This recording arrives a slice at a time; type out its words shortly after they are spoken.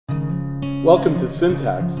Welcome to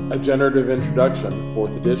Syntax, a Generative Introduction,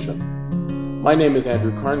 4th edition. My name is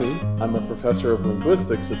Andrew Carnie. I'm a professor of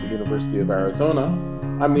linguistics at the University of Arizona.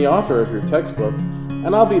 I'm the author of your textbook,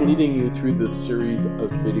 and I'll be leading you through this series of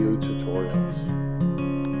video tutorials.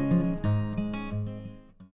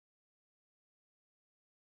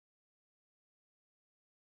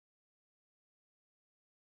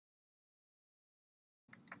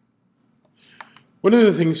 One of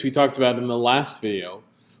the things we talked about in the last video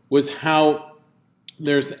was how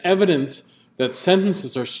there's evidence that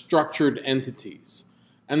sentences are structured entities,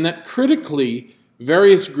 and that critically,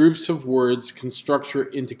 various groups of words can structure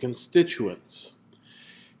into constituents.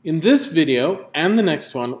 In this video and the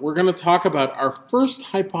next one, we're going to talk about our first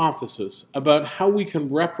hypothesis about how we can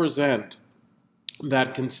represent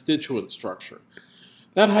that constituent structure.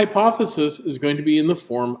 That hypothesis is going to be in the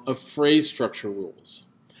form of phrase structure rules.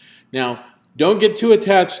 Now, don't get too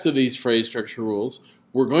attached to these phrase structure rules.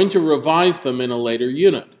 We're going to revise them in a later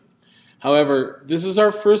unit. However, this is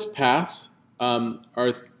our first pass. Doing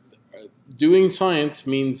science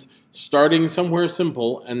means starting somewhere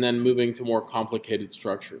simple and then moving to more complicated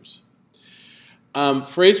structures.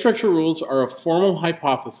 Phrase structure rules are a formal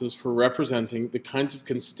hypothesis for representing the kinds of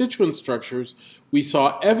constituent structures we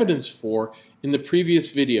saw evidence for in the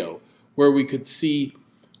previous video, where we could see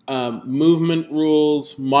movement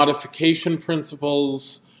rules, modification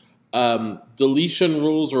principles, deletion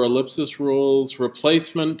rules or ellipsis rules,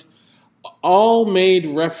 replacement, all made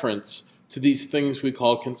reference to these things we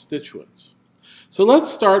call constituents. So let's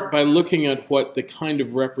start by looking at what the kind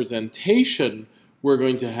of representation we're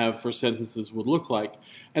going to have for sentences would look like,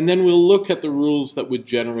 and then we'll look at the rules that would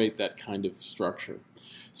generate that kind of structure.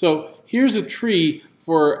 So here's a tree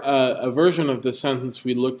for a version of the sentence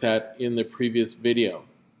we looked at in the previous video.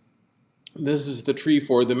 This is the tree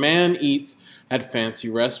for "the man eats at fancy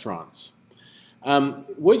restaurants."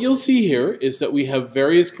 What you'll see here is that we have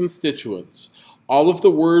various constituents. All of the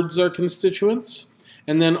words are constituents,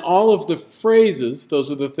 and then all of the phrases, those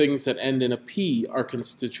are the things that end in a P, are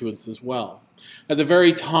constituents as well. At the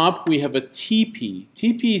very top, we have a TP.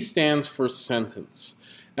 TP stands for sentence.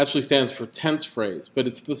 Actually stands for tense phrase, but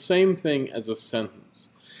it's the same thing as a sentence.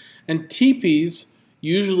 And TPs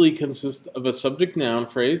usually consist of a subject-noun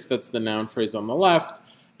phrase, that's the noun phrase on the left,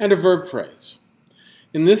 and a verb phrase.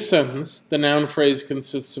 In this sentence, the noun phrase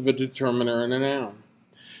consists of a determiner and a noun.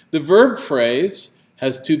 The verb phrase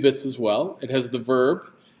has two bits as well. It has the verb,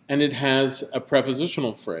 and it has a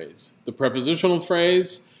prepositional phrase. The prepositional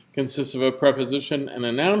phrase consists of a preposition and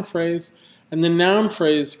a noun phrase, and the noun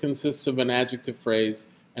phrase consists of an adjective phrase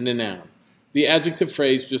and a noun. The adjective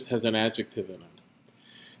phrase just has an adjective in it.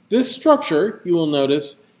 This structure, you will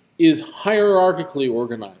notice, is hierarchically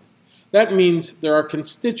organized. That means there are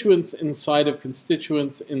constituents inside of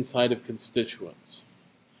constituents inside of constituents.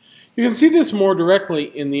 You can see this more directly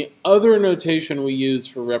in the other notation we use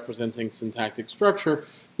for representing syntactic structure,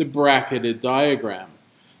 the bracketed diagram.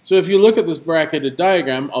 So if you look at this bracketed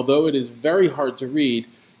diagram, although it is very hard to read,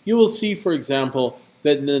 you will see, for example,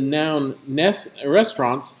 that the noun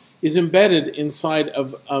restaurants is embedded inside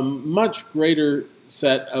of a much greater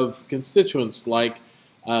set of constituents like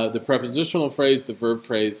the prepositional phrase, the verb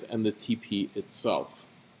phrase, and the TP itself.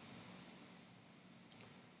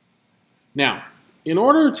 Now, in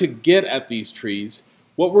order to get at these trees,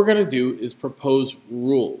 what we're going to do is propose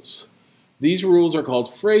rules. These rules are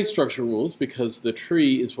called phrase structure rules because the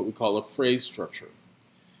tree is what we call a phrase structure.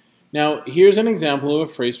 Now, here's an example of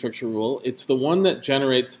a phrase structure rule. It's the one that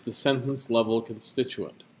generates the sentence level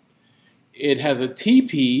constituent. It has a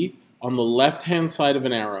TP on the left-hand side of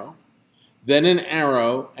an arrow, then an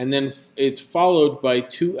arrow, and then it's followed by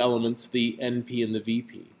two elements, the NP and the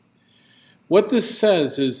VP. What this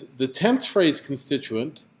says is the tense phrase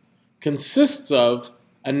constituent consists of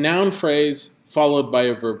a noun phrase followed by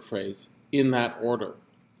a verb phrase in that order.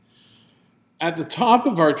 At the top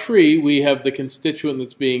of our tree, we have the constituent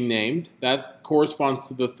that's being named. That corresponds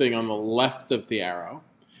to the thing on the left of the arrow.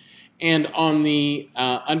 And on the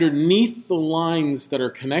underneath the lines that are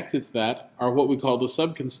connected to that are what we call the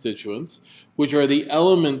subconstituents, which are the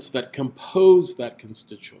elements that compose that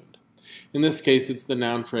constituent. In this case, it's the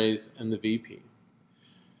noun phrase and the VP.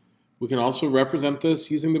 We can also represent this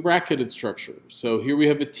using the bracketed structure. So here we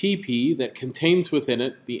have a TP that contains within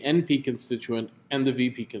it the NP constituent and the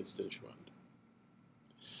VP constituent.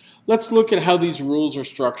 Let's look at how these rules are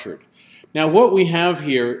structured. Now what we have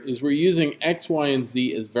here is we're using X, Y, and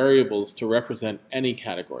Z as variables to represent any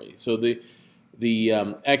category. So the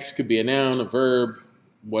X could be a noun, a verb,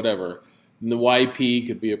 whatever. And the YP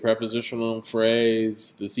could be a prepositional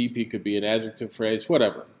phrase. The ZP could be an adjective phrase,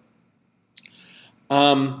 whatever.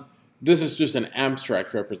 This is just an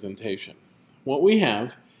abstract representation. what we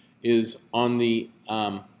have is on the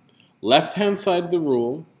left-hand side of the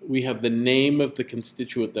rule, we have the name of the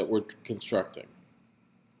constituent that we're constructing.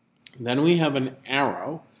 Then we have an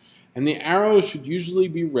arrow, and the arrow should usually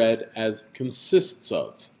be read as consists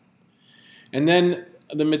of. And then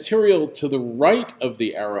the material to the right of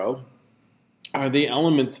the arrow are the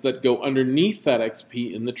elements that go underneath that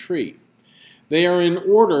XP in the tree. They are in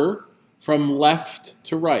order from left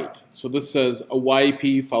to right. So this says a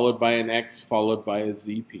YP followed by an X followed by a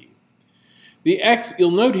ZP. The X,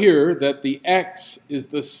 you'll note here that the X is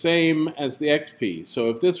the same as the XP. So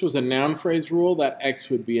if this was a noun phrase rule, that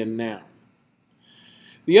X would be a noun.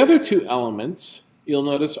 The other two elements, you'll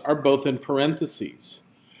notice, are both in parentheses.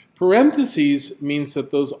 Parentheses means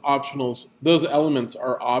that those elements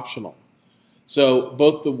are optional. So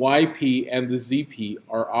both the YP and the ZP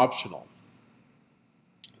are optional.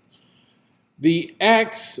 The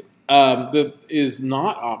X that is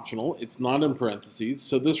not optional, it's not in parentheses,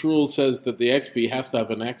 so this rule says that the XP has to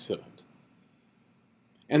have an X in it.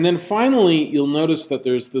 And then finally, you'll notice that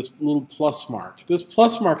there's this little plus mark. This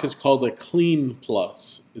plus mark is called a clean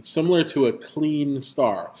plus. It's similar to a clean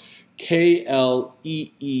star, K-L-E-E-N-E.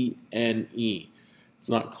 It's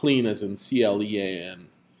not clean as in C-L-E-A-N.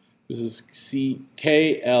 This is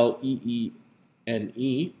K-L-E-E-N-E.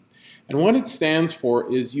 And what it stands for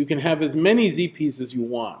is you can have as many ZPs as you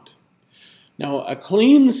want. Now, a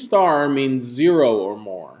clean star means 0 or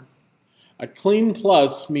more. A clean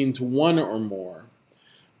plus means 1 or more.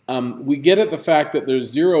 We get at the fact that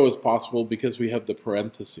there's 0 is possible because we have the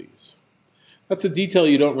parentheses. That's a detail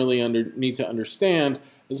you don't really need to understand,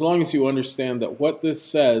 as long as you understand that what this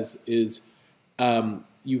says is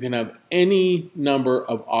you can have any number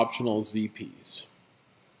of optional ZPs.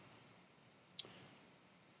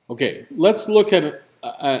 Okay, let's look at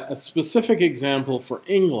a specific example for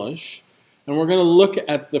English, and we're going to look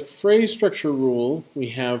at the phrase structure rule we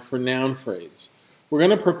have for noun phrase. We're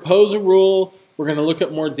going to propose a rule, we're going to look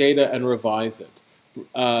at more data and revise it.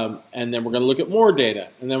 And then we're going to look at more data,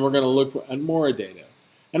 and then we're going to look at more data.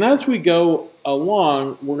 And as we go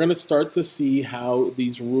along, we're going to start to see how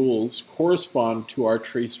these rules correspond to our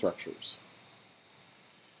tree structures.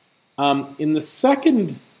 In the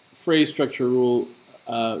second phrase structure rule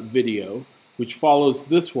video, which follows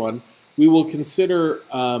this one, we will consider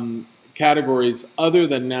categories other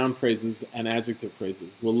than noun phrases and adjective phrases.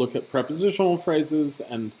 We'll look at prepositional phrases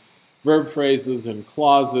and verb phrases and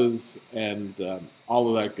clauses and all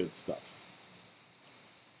of that good stuff.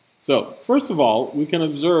 So, first of all, we can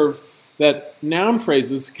observe that noun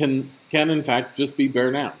phrases can in fact just be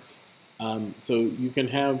bare nouns. So you can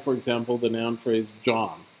have, for example, the noun phrase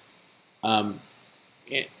John.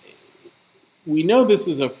 We know this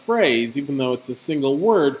is a phrase, even though it's a single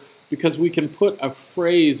word, because we can put a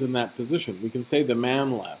phrase in that position. We can say the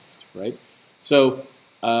man left, right? So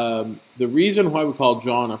the reason why we call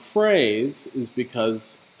John a phrase is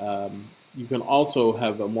because you can also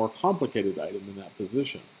have a more complicated item in that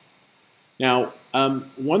position. Now,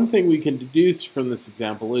 one thing we can deduce from this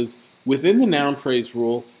example is within the noun phrase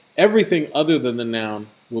rule, everything other than the noun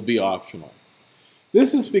will be optional.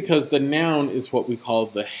 This is because the noun is what we call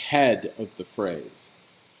the head of the phrase.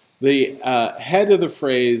 The head of the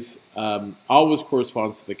phrase always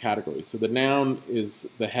corresponds to the category. So the noun is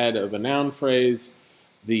the head of a noun phrase,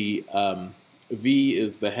 the V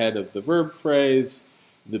is the head of the verb phrase,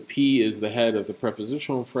 the P is the head of the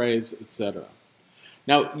prepositional phrase, etc.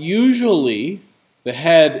 Now, usually, the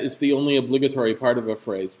head is the only obligatory part of a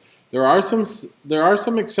phrase. There are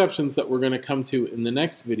some exceptions that we're going to come to in the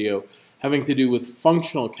next video having to do with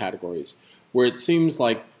functional categories, where it seems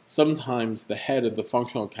like sometimes the head of the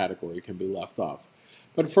functional category can be left off.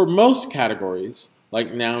 But for most categories,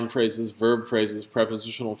 like noun phrases, verb phrases,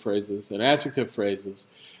 prepositional phrases, and adjective phrases,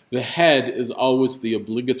 the head is always the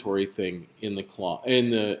obligatory thing in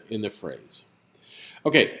the phrase.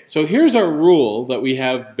 Okay, so here's our rule that we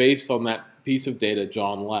have based on that piece of data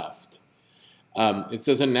John left. It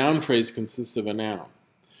says a noun phrase consists of a noun.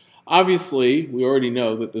 Obviously, we already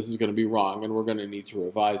know that this is going to be wrong and we're going to need to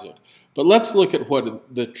revise it. But let's look at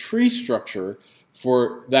what the tree structure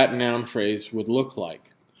for that noun phrase would look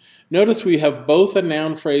like. Notice we have both a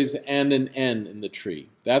noun phrase and an N in the tree.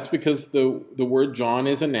 That's because the word John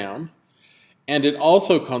is a noun, and it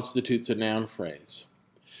also constitutes a noun phrase.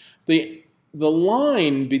 The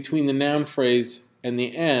line between the noun phrase and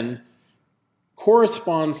the N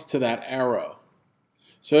corresponds to that arrow.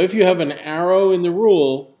 So if you have an arrow in the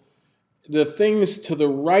rule, the things to the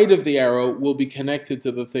right of the arrow will be connected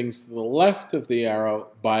to the things to the left of the arrow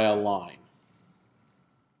by a line.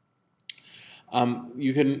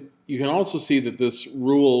 You can also see that this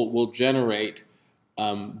rule will generate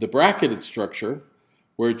the bracketed structure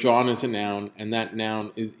where John is a noun and that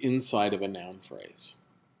noun is inside of a noun phrase.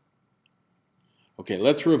 Okay,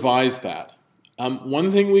 let's revise that.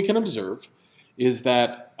 One thing we can observe is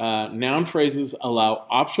that noun phrases allow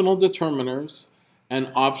optional determiners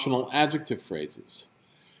and optional adjective phrases.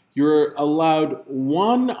 You're allowed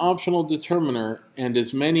one optional determiner and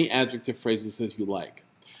as many adjective phrases as you like.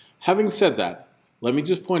 Having said that, let me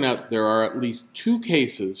just point out there are at least 2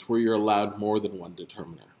 cases where you're allowed more than one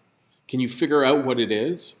determiner. Can you figure out what it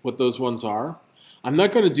is, what those ones are? I'm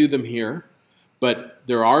not going to do them here, but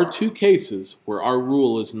there are 2 cases where our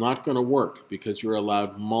rule is not going to work because you're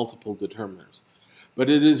allowed multiple determiners. But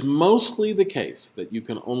it is mostly the case that you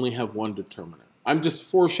can only have one determiner. I'm just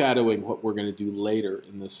foreshadowing what we're going to do later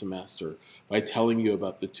in this semester by telling you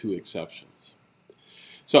about the 2 exceptions.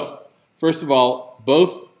 So, first of all,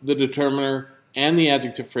 both the determiner and the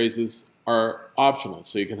adjective phrases are optional,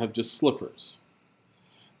 so you can have just slippers.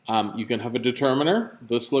 You can have a determiner,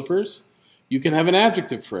 the slippers. You can have an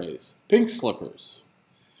adjective phrase, pink slippers.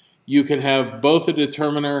 You can have both a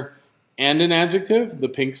determiner and an adjective, the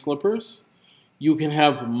pink slippers. You can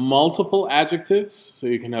have multiple adjectives, so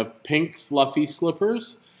you can have pink fluffy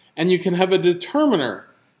slippers. And you can have a determiner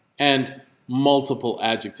and multiple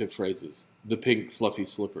adjective phrases, the pink fluffy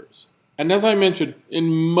slippers. And as I mentioned, in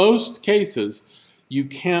most cases, you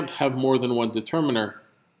can't have more than one determiner.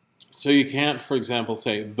 So you can't, for example,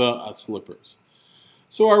 say the slippers.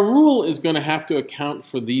 So our rule is going to have to account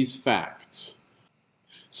for these facts.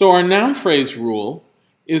 So our noun phrase rule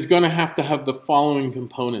is going to have the following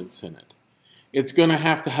components in it. It's going to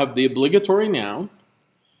have the obligatory noun.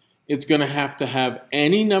 It's going to have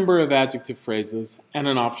any number of adjective phrases and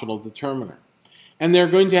an optional determiner. And they're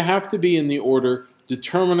going to have to be in the order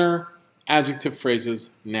determiner, adjective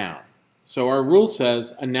phrases, noun. So our rule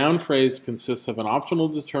says a noun phrase consists of an optional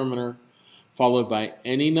determiner followed by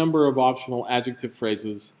any number of optional adjective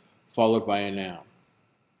phrases followed by a noun.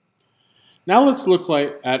 Now let's look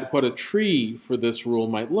at what a tree for this rule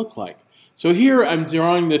might look like. So here I'm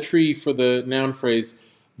drawing the tree for the noun phrase,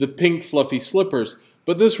 the pink fluffy slippers,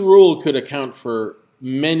 but this rule could account for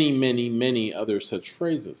many, many, many other such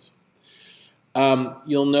phrases.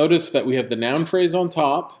 You'll notice that we have the noun phrase on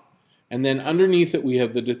top, and then underneath it we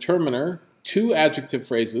have the determiner, 2 adjective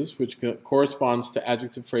phrases, which corresponds to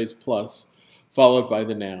adjective phrase plus, followed by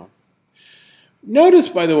the noun. Notice,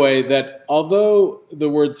 by the way, that although the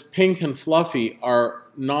words pink and fluffy are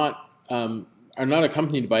not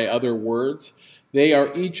accompanied by other words, they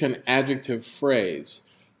are each an adjective phrase.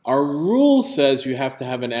 Our rule says you have to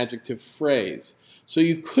have an adjective phrase. So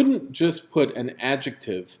you couldn't just put an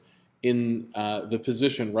adjective in the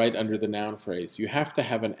position right under the noun phrase. You have to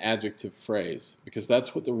have an adjective phrase because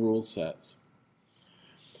that's what the rule says.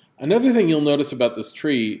 Another thing you'll notice about this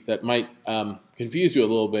tree that might confuse you a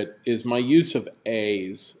little bit is my use of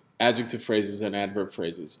A's, adjective phrases and adverb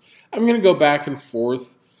phrases. I'm going to go back and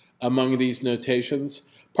forth among these notations.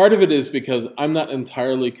 Part of it is because I'm not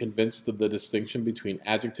entirely convinced of the distinction between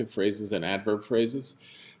adjective phrases and adverb phrases.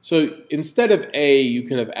 So instead of A, you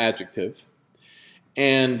could have adjective.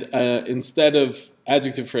 And instead of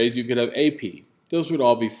adjective phrase, you could have AP. Those would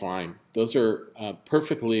all be fine. Those are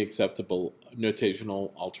perfectly acceptable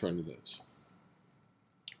notational alternatives.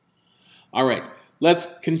 All right, let's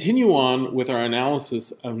continue on with our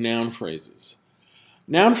analysis of noun phrases.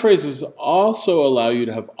 Noun phrases also allow you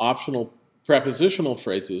to have optional prepositional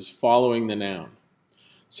phrases following the noun.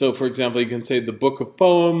 So, for example, you can say the book of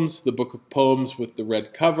poems with the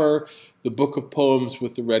red cover, the book of poems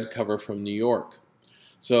with the red cover from New York.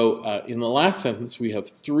 So in the last sentence, we have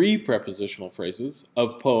 3 prepositional phrases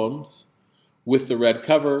of poems, with the red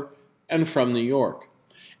cover, and from New York.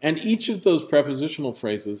 And each of those prepositional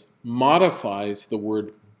phrases modifies the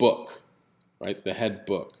word book, right? The head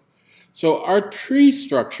book. So our tree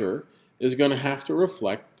structure is going to have to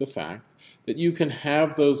reflect the fact that you can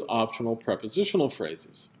have those optional prepositional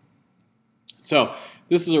phrases. So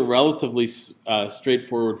this is a relatively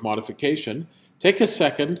straightforward modification. Take a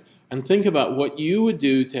second and think about what you would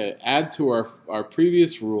do to add to our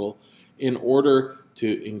previous rule in order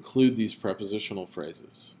to include these prepositional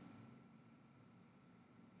phrases.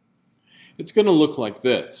 It's going to look like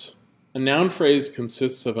this. A noun phrase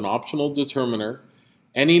consists of an optional determiner,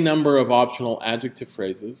 any number of optional adjective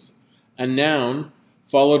phrases, a noun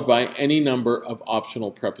followed by any number of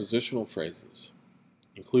optional prepositional phrases,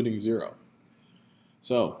 including 0.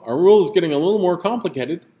 So our rule is getting a little more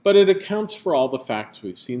complicated, but it accounts for all the facts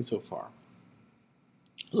we've seen so far.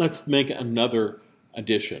 Let's make another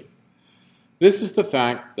addition. This is the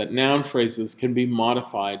fact that noun phrases can be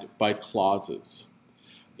modified by clauses,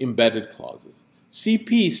 embedded clauses.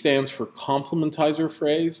 CP stands for complementizer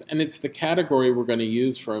phrase, and it's the category we're going to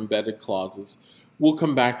use for embedded clauses. We'll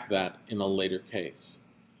come back to that in a later case.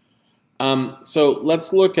 So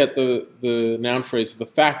let's look at the noun phrase, the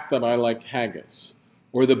fact that I like haggis,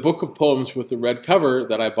 or the book of poems with the red cover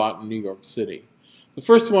that I bought in New York City. The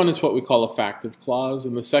first one is what we call a factive clause,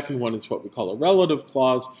 and the second one is what we call a relative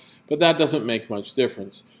clause, but that doesn't make much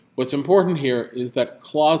difference. What's important here is that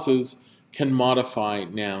clauses can modify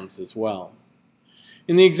nouns as well.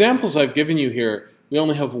 In the examples I've given you here, we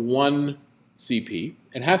only have one CP.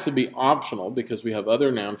 It has to be optional because we have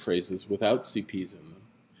other noun phrases without CPs in them.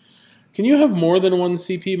 Can you have more than one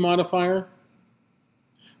CP modifier?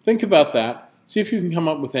 Think about that. See if you can come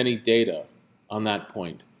up with any data on that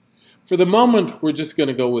point. For the moment, we're just going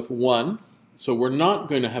to go with one, so we're not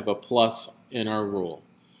going to have a plus in our rule.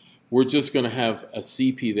 We're just going to have a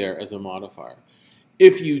CP there as a modifier.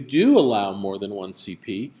 If you do allow more than one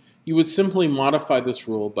CP, you would simply modify this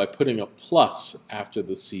rule by putting a plus after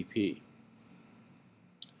the CP.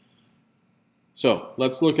 So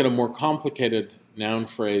let's look at a more complicated noun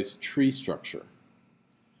phrase tree structure.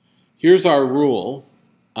 Here's our rule,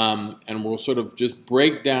 and we'll sort of just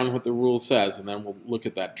break down what the rule says, and then we'll look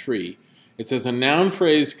at that tree. It says a noun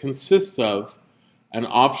phrase consists of an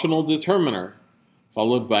optional determiner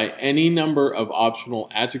followed by any number of optional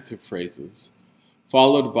adjective phrases,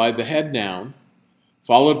 followed by the head noun,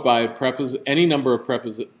 followed by any number of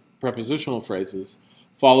prepositional phrases,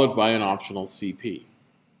 followed by an optional CP.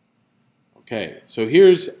 Okay, so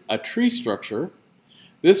here's a tree structure.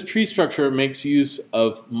 This tree structure makes use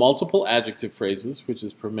of multiple adjective phrases, which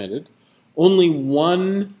is permitted, only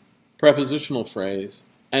one prepositional phrase,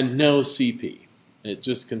 and no CP. It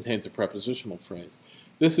just contains a prepositional phrase.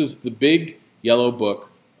 This is the big yellow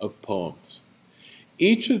book of poems.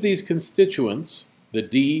 Each of these constituents, the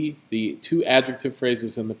D, the two adjective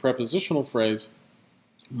phrases, and the prepositional phrase,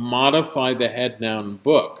 modify the head noun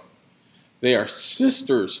book. They are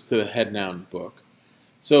sisters to the head noun book.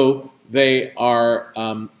 So they are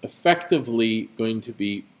effectively going to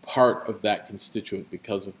be part of that constituent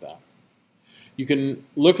because of that. You can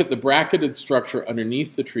look at the bracketed structure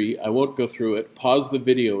underneath the tree. I won't go through it. Pause the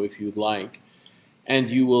video if you'd like. And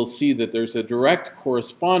you will see that there's a direct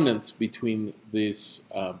correspondence between this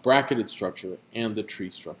bracketed structure and the tree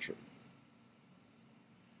structure.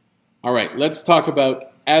 All right, let's talk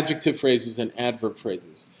about adjective phrases and adverb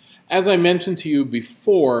phrases. As I mentioned to you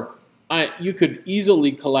before, you could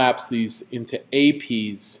easily collapse these into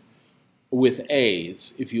APs with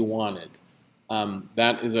A's if you wanted.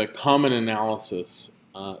 That is a common analysis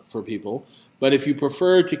for people. But if you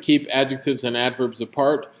prefer to keep adjectives and adverbs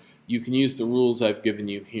apart, you can use the rules I've given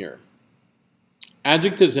you here.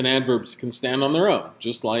 Adjectives and adverbs can stand on their own,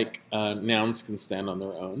 just like nouns can stand on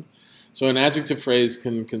their own. So an adjective phrase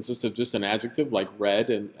can consist of just an adjective, like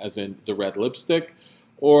red, as in the red lipstick,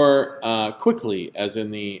 or quickly, as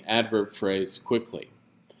in the adverb phrase quickly.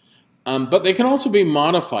 But they can also be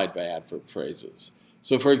modified by adverb phrases.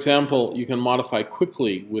 So for example, you can modify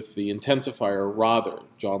quickly with the intensifier rather.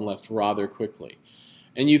 John left rather quickly.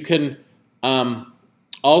 And you can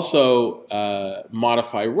also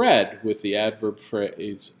modify red with the adverb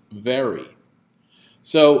phrase very.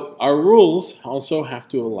 So our rules also have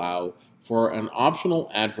to allow for an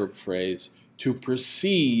optional adverb phrase to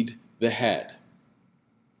precede the head.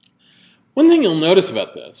 One thing you'll notice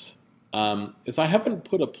about this is I haven't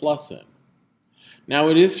put a plus in. Now,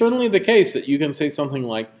 it is certainly the case that you can say something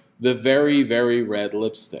like the very, very red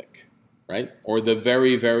lipstick, right? Or the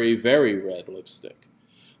very, very, very red lipstick.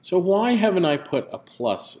 So why haven't I put a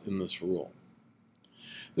plus in this rule?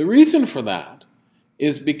 The reason for that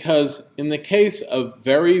is because in the case of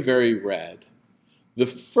very, very red, the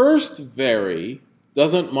first very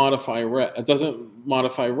doesn't modify red.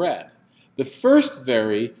 The first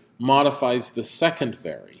very modifies the second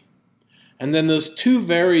very. And then those two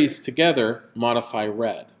varies together modify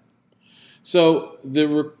red. So the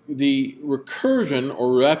recursion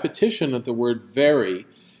or repetition of the word very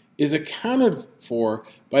is accounted for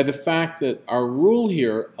by the fact that our rule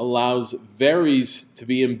here allows varies to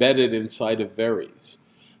be embedded inside of varies.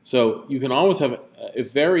 So you can always have,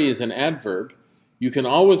 if very is an adverb, you can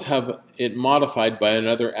always have it modified by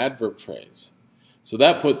another adverb phrase. So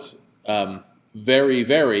that puts very,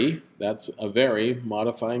 very, that's a very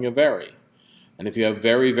modifying a very. And if you have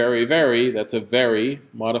very, very, very, that's a very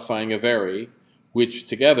modifying a very, which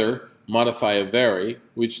together modify a very,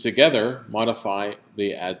 which together modify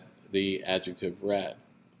the adjective red.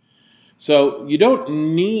 So you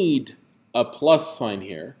don't need a plus sign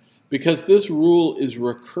here because this rule is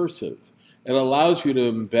recursive. It allows you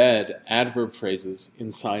to embed adverb phrases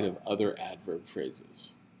inside of other adverb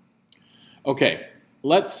phrases. Okay,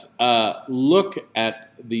 let's look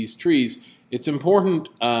at these trees. It's important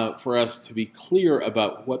for us to be clear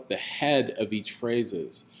about what the head of each phrase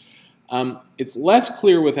is. It's less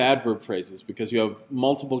clear with adverb phrases because you have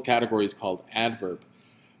multiple categories called adverb.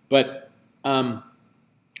 But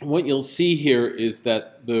what you'll see here is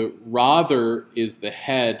that the rather is the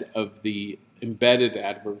head of the embedded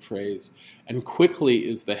adverb phrase, and quickly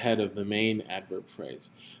is the head of the main adverb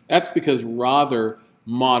phrase. That's because rather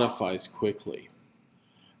modifies quickly.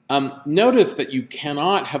 Notice that you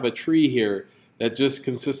cannot have a tree here that just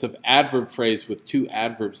consists of adverb phrase with two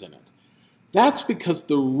adverbs in it. That's because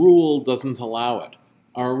the rule doesn't allow it.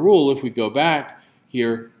 Our rule, if we go back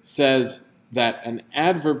here, says that an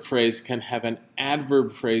adverb phrase can have an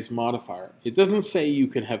adverb phrase modifier. It doesn't say you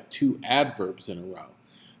can have two adverbs in a row.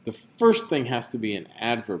 The first thing has to be an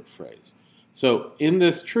adverb phrase. So in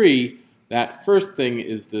this tree, that first thing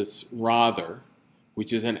is this rather,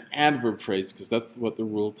 which is an adverb phrase because that's what the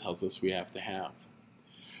rule tells us we have to have.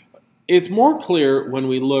 It's more clear when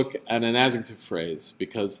we look at an adjective phrase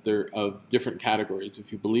because they're of different categories,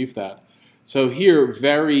 if you believe that. So here,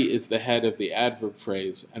 very is the head of the adverb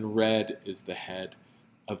phrase, and red is the head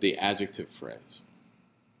of the adjective phrase.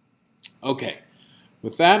 Okay,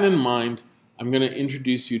 with that in mind, I'm going to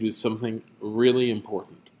introduce you to something really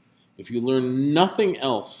important. If you learn nothing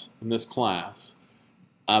else in this class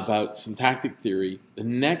about syntactic theory, the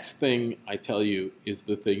next thing I tell you is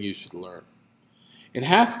the thing you should learn. It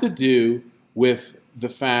has to do with the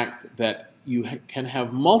fact that you can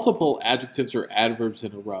have multiple adjectives or adverbs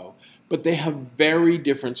in a row, but they have very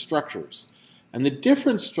different structures. And the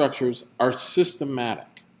different structures are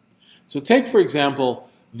systematic. So take, for example,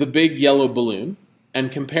 the big yellow balloon and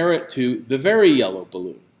compare it to the very yellow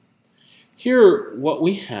balloon. Here, what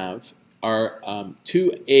we have are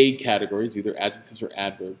two A categories, either adjectives or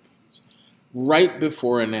adverbs, right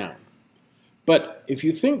before a noun. But if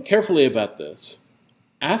you think carefully about this,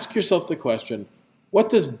 ask yourself the question, what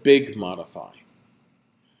does big modify?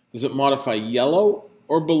 Does it modify yellow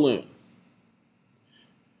or balloon?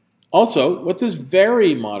 Also, what does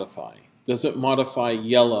very modify? Does it modify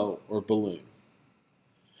yellow or balloon?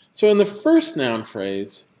 So in the first noun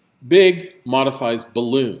phrase, big modifies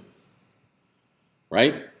balloon,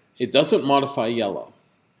 right? It doesn't modify yellow.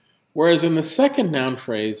 Whereas in the second noun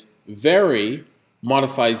phrase, very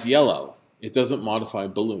modifies yellow. It doesn't modify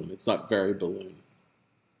balloon. It's not very balloon.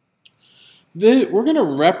 We're going to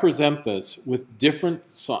represent this with different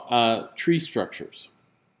tree structures.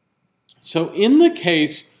 So in the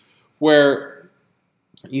case where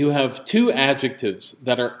you have two adjectives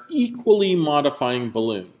that are equally modifying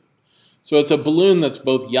balloon, so it's a balloon that's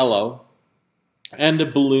both yellow and a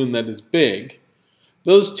balloon that is big,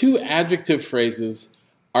 those two adjective phrases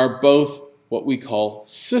are both what we call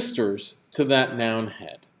sisters to that noun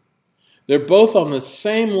head. They're both on the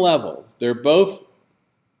same level. They're both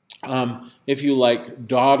if you like,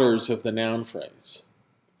 daughters of the noun phrase.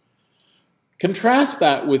 Contrast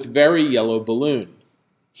that with very yellow balloon.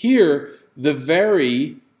 Here, the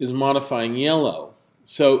very is modifying yellow,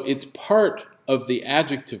 so it's part of the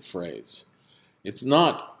adjective phrase. It's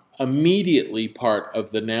not immediately part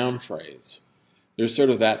of the noun phrase. There's sort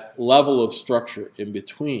of that level of structure in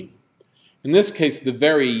between. In this case, the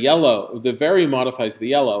very modifies the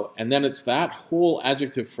yellow, and then it's that whole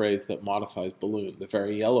adjective phrase that modifies balloon, the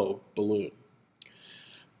very yellow balloon.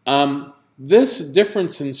 This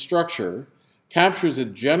difference in structure captures a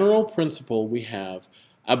general principle we have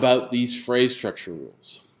about these phrase structure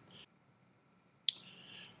rules.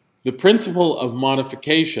 The principle of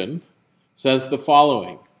modification says the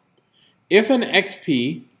following. If an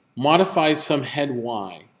XP modifies some head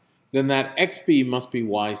Y, then that XP must be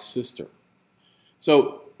Y's sister.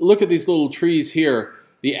 So look at these little trees here.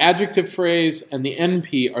 The adjective phrase and the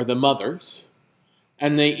NP are the mothers,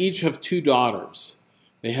 and they each have two daughters.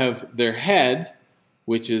 They have their head,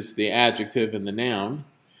 which is the adjective and the noun,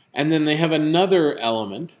 and then they have another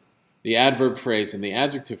element, the adverb phrase and the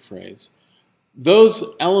adjective phrase. Those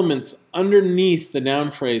elements underneath the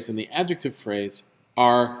noun phrase and the adjective phrase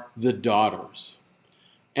are the daughters.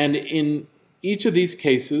 And in each of these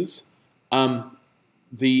cases,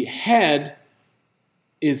 the head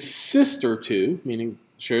is sister to, meaning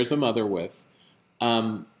shares a mother with,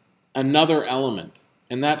 another element.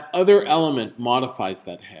 And that other element modifies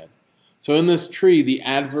that head. So in this tree, the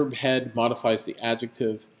adverb head modifies the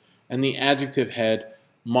adjective, and the adjective head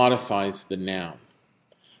modifies the noun.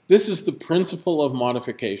 This is the principle of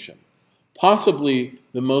modification, possibly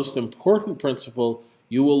the most important principle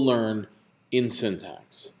you will learn in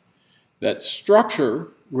syntax. That structure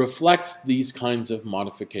reflects these kinds of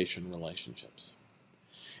modification relationships.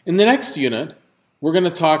 In the next unit, we're going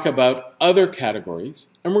to talk about other categories,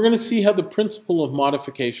 and we're going to see how the principle of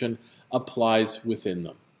modification applies within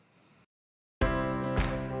them.